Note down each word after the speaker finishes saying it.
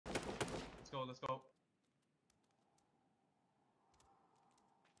go, let's go.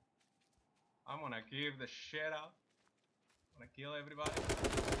 I'm gonna give the shit out. I'm gonna kill everybody.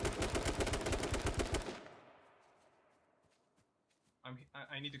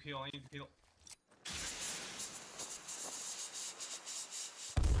 I need to kill, I need to kill.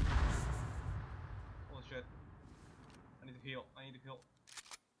 Holy shit. I need to heal, I need to heal.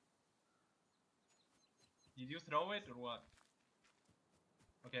 Did you throw it or what?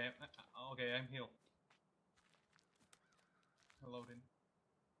 Okay, okay, I'm healed. Loading.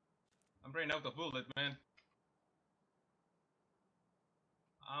 I'm running out of bullets, man.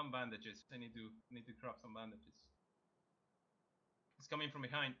 I'm bandages. I need to grab some bandages. It's coming from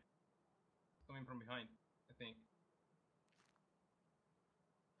behind. It's coming from behind, I think.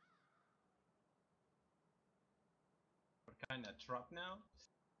 We're kinda trapped now.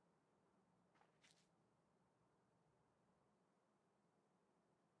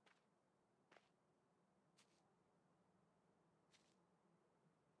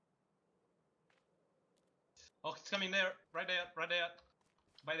 Oh, it's coming there, right there, right there,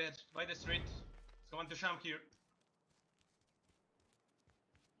 by the street. It's going to jump here.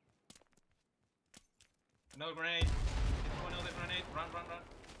 Another grenade. Another grenade. Run, run, run.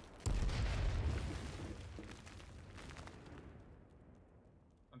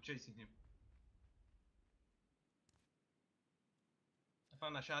 I'm chasing him. I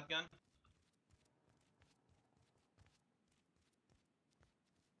found a shotgun.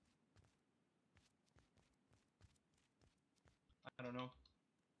 I don't know.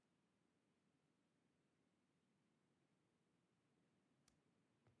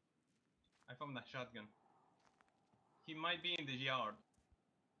 I found a shotgun. He might be in the yard.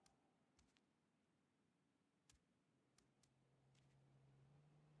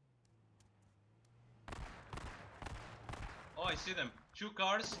 Oh, I see them. 2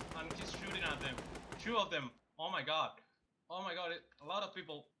 cars and he's shooting at them. 2 of them. Oh my god. Oh my god, a lot of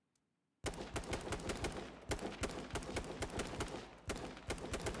people.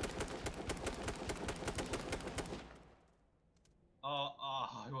 Oh,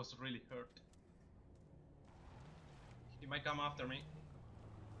 I was really hurt. He might come after me.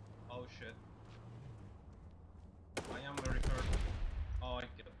 Oh shit. I am very hurt. Oh,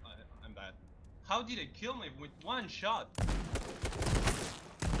 I'm dead. How did it kill me with 1 shot?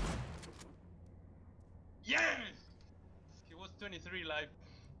 Yes! He was 23 life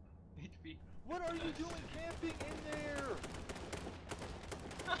HP. What are you doing camping in there?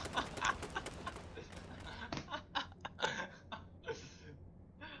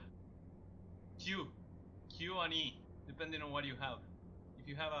 Q and E, depending on what you have. If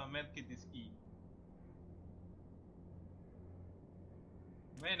you have a medkit, it's E.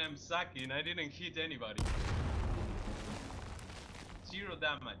 Man, I'm sucking. I didn't hit anybody. 0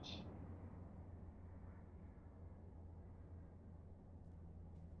 damage.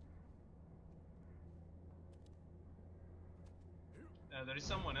 There is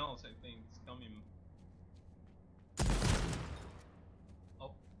someone else, I think, is coming.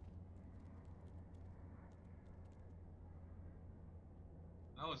 Oh.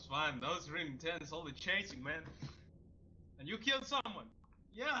 That was fun. That was really intense. All the chasing, man. And you killed someone.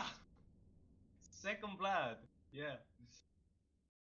 Yeah. Second blood. Yeah.